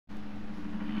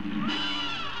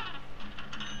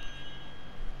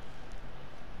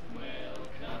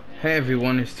Hey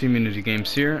everyone, it's Community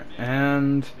Games here,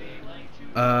 and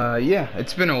yeah,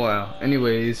 it's been a while.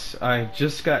 Anyways, I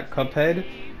just got CupHead.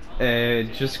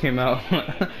 It just came out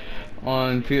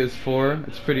on PS4.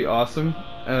 It's pretty awesome.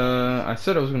 I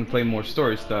said I was gonna play more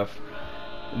story stuff.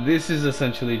 This is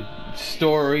essentially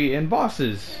story and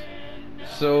bosses.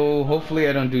 So hopefully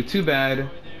I don't do too bad,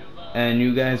 and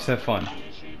you guys have fun.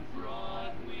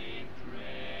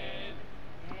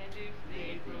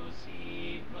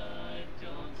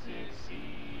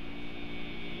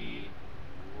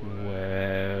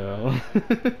 Well,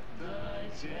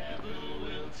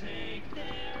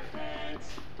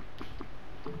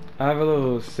 I have a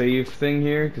little save thing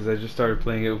here because I just started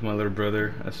playing it with my little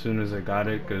brother as soon as I got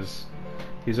it, because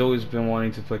he's always been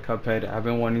wanting to play CupHead. I've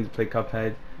been wanting to play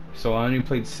CupHead, so I only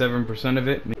played 7% of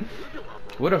it.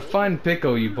 What a fine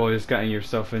pickle you boys gotten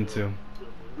yourself into.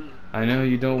 I know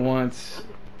you don't want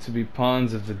to be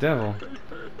pawns of the devil,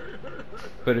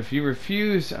 but if you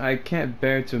refuse, I can't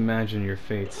bear to imagine your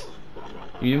fate.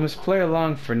 You must play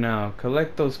along for now,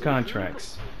 collect those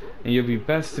contracts, and you'll be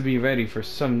best to be ready for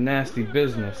some nasty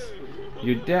business.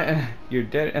 Your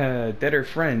debtor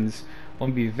friends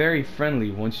won't be very friendly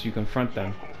once you confront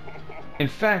them. In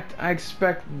fact, I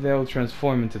expect they'll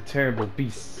transform into terrible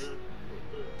beasts.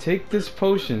 Take this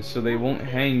potion so they won't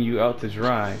hang you out to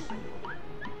dry.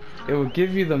 It will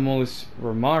give you the most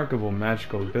remarkable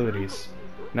magical abilities.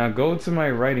 Now go to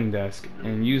my writing desk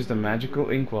and use the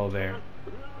magical inkwell there.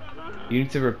 You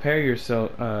need to prepare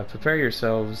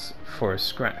yourselves for a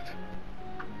scrap.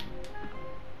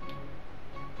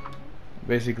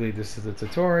 Basically, this is the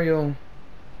tutorial.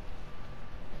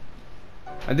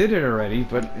 I did it already,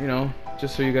 but you know,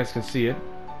 just so you guys can see it.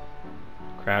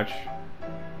 Crouch.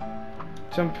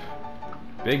 Jump.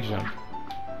 Big jump.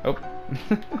 Oh.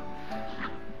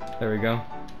 There we go.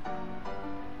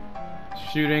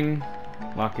 Shooting.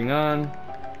 Locking on.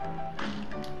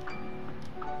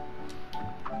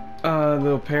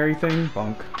 Little parry thing.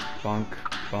 Bonk. Bonk.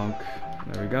 Bonk.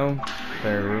 There we go.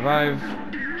 Parry revive.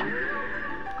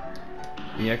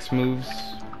 The X moves.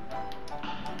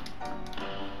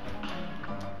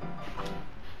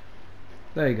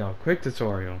 There you go. Quick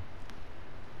tutorial.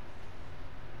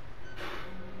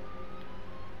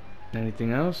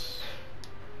 Anything else?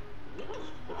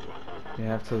 You'll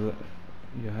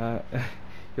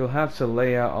have to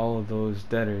lay out all of those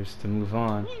debtors to move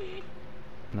on.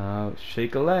 Now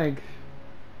shake a leg.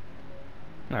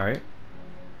 Alright.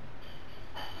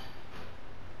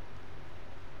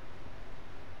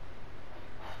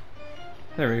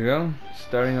 There we go.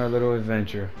 Starting our little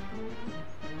adventure.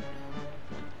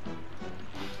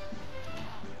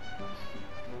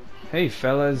 Hey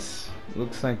fellas,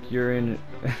 looks like you're in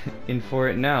for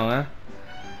it now, huh?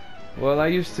 Well, I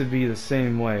used to be the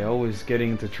same way, always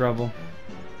getting into trouble.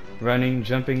 Running,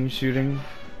 jumping, shooting.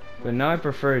 But now I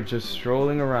prefer just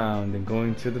strolling around and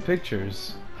going to the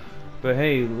pictures. But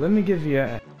hey, let me give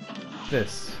you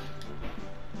this.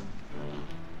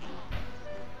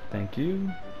 Thank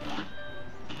you.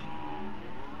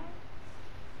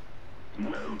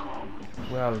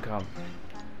 Welcome.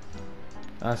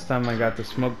 Last time I got the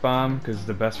smoke bomb because it's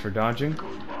the best for dodging.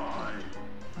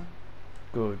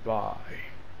 Goodbye.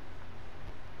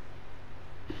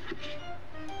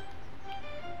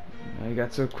 Now you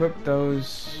got to equip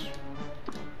those.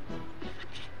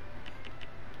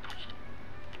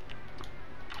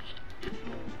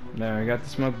 There, I got the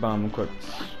smoke bomb equipped.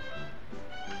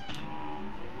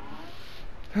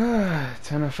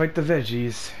 Time to fight the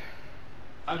veggies.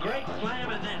 A great slam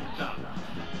and then some.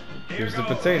 Here's the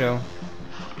potato.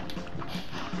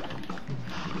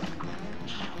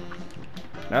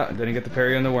 Ah, didn't get the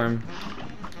parry on the worm.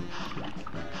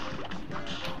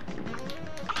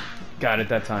 Got it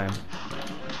that time.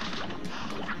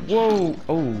 Whoa!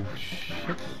 Oh,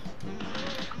 shit.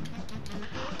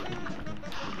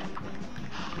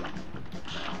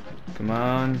 Come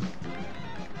on.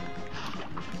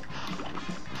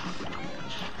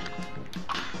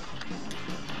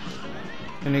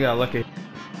 And you got lucky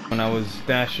when I was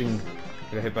dashing.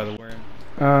 I got hit by the worm.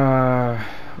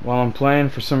 While I'm playing,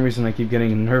 for some reason I keep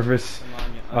getting nervous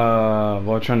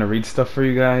while trying to read stuff for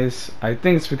you guys. I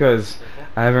think it's because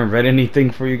I haven't read anything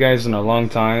for you guys in a long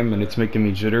time and it's making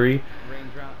me jittery.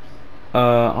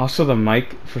 Also the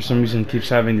mic for some reason keeps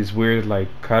having these weird like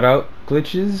cutout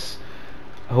glitches.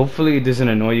 Hopefully it doesn't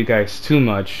annoy you guys too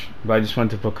much, but I just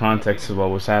wanted to put context to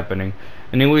what was happening.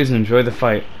 Anyways, enjoy the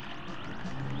fight.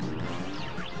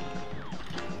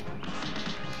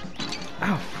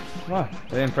 Ow, fuck. I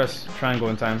didn't press triangle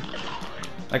in time.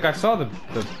 Like I saw the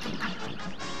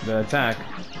attack.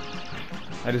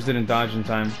 I just didn't dodge in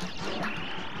time.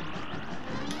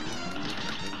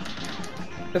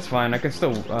 That's fine. I can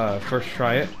still first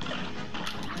try it.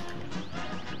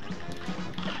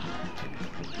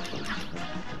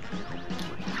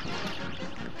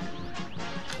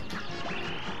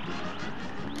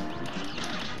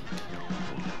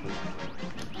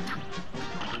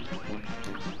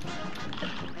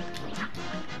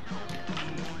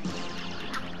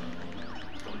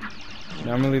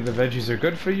 Normally the veggies are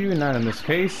good for you, not in this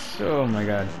case. Oh my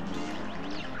god.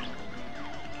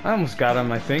 I almost got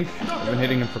him, I think. I've been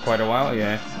hitting him for quite a while,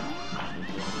 yeah.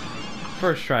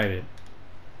 First tried it.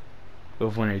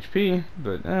 With 1 HP,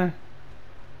 but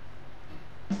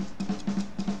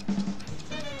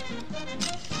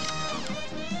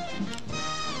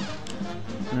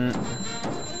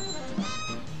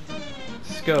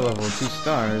Skill level 2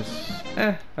 stars.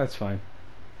 That's fine.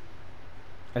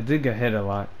 I did get hit a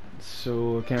lot,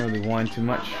 so I can't really whine too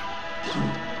much.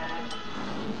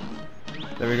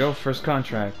 There we go, first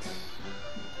contract.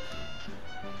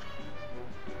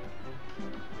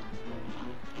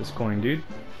 This coin, dude.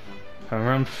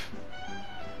 Harumph.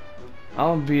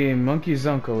 I'll be a monkey's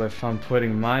uncle if I'm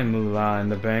putting my moolah in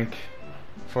the bank.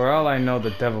 For all I know, the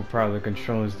devil probably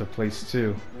controls the place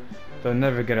too. They'll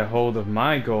never get a hold of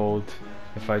my gold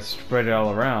if I spread it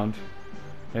all around.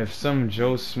 If some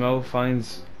Joe Smo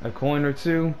finds a coin or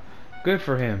two, good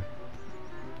for him.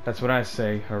 That's what I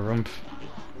say, Harumph.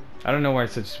 I don't know why I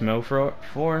said smell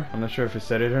for. I'm not sure if it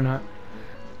said it or not.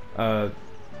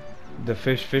 The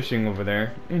fish fishing over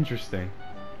there. Interesting.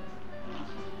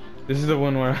 This is the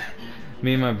one where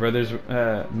me and my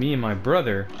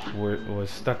brother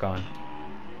was stuck on.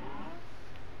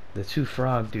 The 2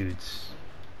 frog dudes.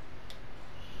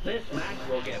 This match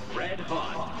will get red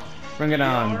hot. Bring it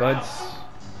on, buds.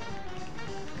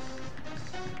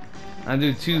 I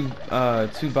do two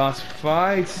boss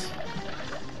fights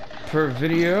per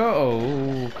video.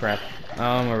 Oh crap!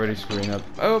 I'm already screwing up.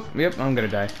 Oh, yep, I'm gonna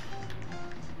die.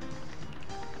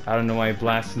 I don't know why I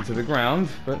blast into the ground,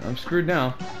 but I'm screwed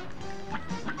now.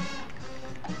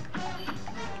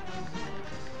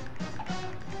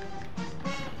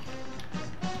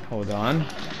 Hold on.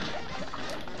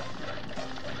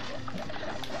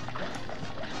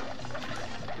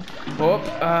 Oh,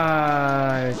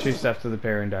 I chased after the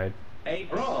pair and died. A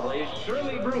brawl is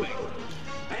surely brewing.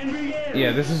 And begin.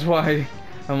 Yeah, this is why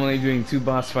I'm only doing 2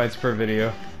 boss fights per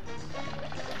video.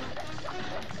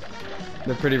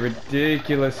 They're pretty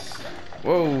ridiculous.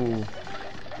 Whoa.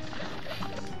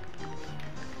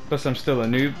 Plus I'm still a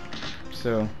noob,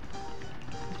 so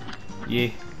yeah.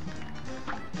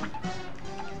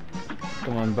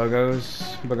 Come on,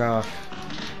 buggos. Bug off.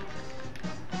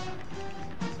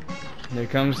 There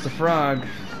comes the frog.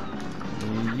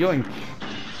 Yoink.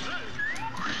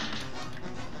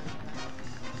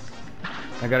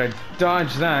 I gotta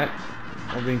dodge that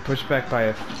while being pushed back by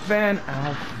a fan.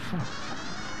 Ow, fuck.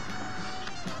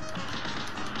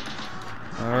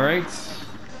 Alright.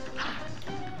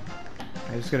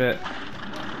 I just gotta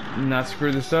not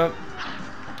screw this up.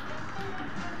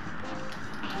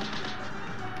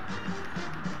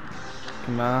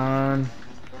 Come on.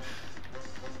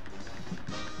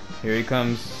 Here he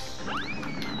comes.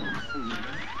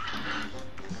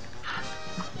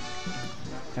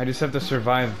 I just have to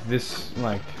survive this,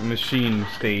 like, machine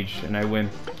stage, and I win.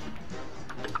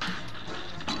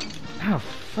 Oh,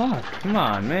 fuck. Come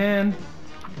on, man.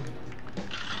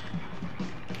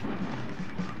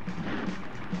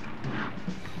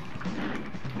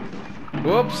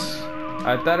 Whoops.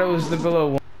 I thought it was the below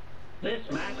one.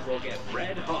 This match will get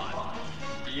red hot.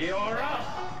 You're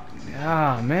up.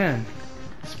 Ah, man.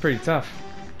 It's pretty tough.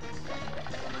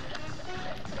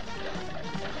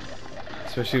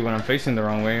 Especially when I'm facing the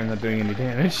wrong way and not doing any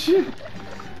damage.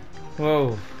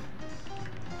 Whoa.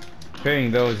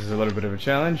 Parrying those is a little bit of a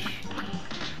challenge.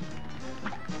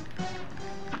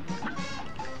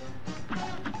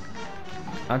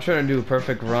 I'm trying to do a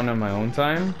perfect run on my own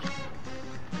time.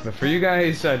 But for you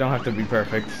guys, I don't have to be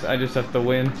perfect. I just have to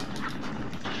win.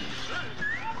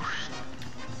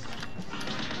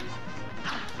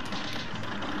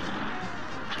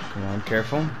 Come on,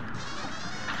 careful.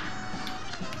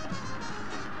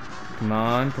 Come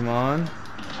on, come on.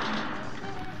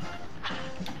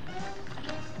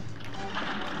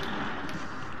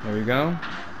 There we go.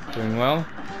 Doing well.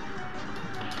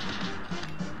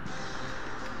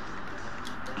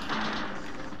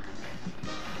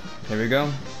 There we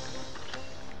go.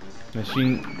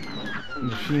 Machine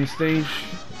stage.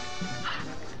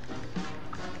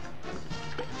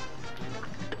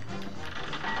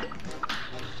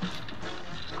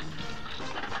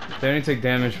 They only take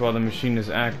damage while the machine is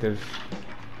active.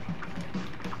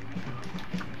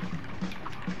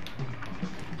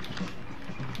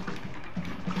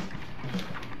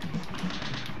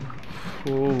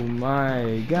 Oh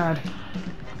my god.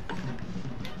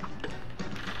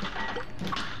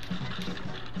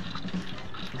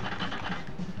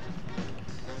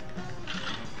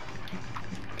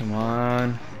 Come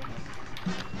on.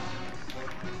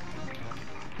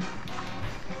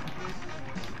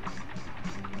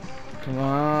 Come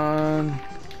on.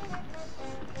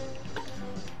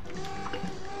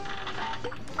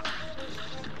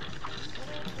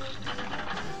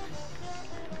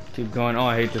 Keep going. Oh,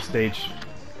 I hate this stage.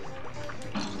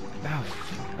 Oh,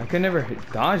 I could never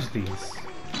dodge these.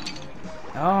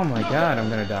 Oh my god, I'm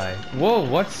gonna die. Whoa,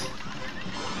 what?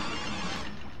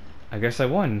 I guess I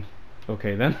won.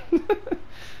 Okay then.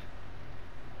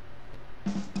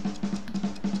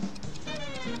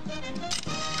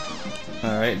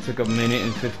 Alright, it took a minute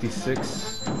and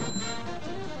 56.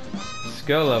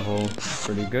 Skill level,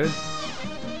 pretty good.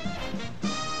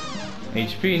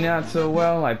 HP not so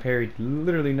well, I parried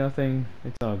literally nothing.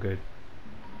 It's all good.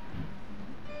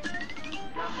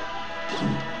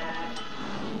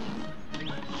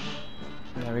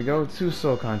 There we go, 2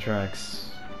 soul contracts.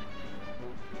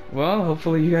 Well,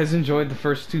 hopefully you guys enjoyed the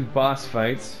first 2 boss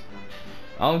fights.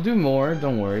 I'll do more,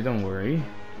 don't worry, don't worry.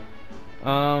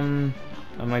 I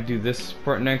might do this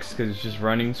part next because it's just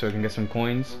running so I can get some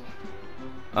coins.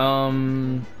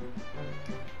 But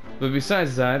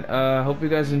besides that, hope you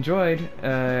guys enjoyed.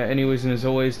 Anyways, and as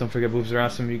always, don't forget boobs are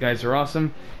awesome. You guys are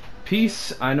awesome.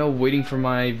 Peace. I know waiting for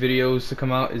my videos to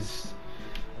come out is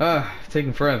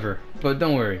taking forever, but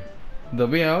don't worry. They'll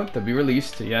be out, they'll be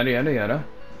released, yada yada yada.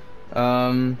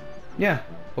 Yeah,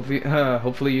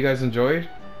 hopefully you guys enjoyed,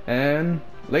 and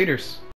laters.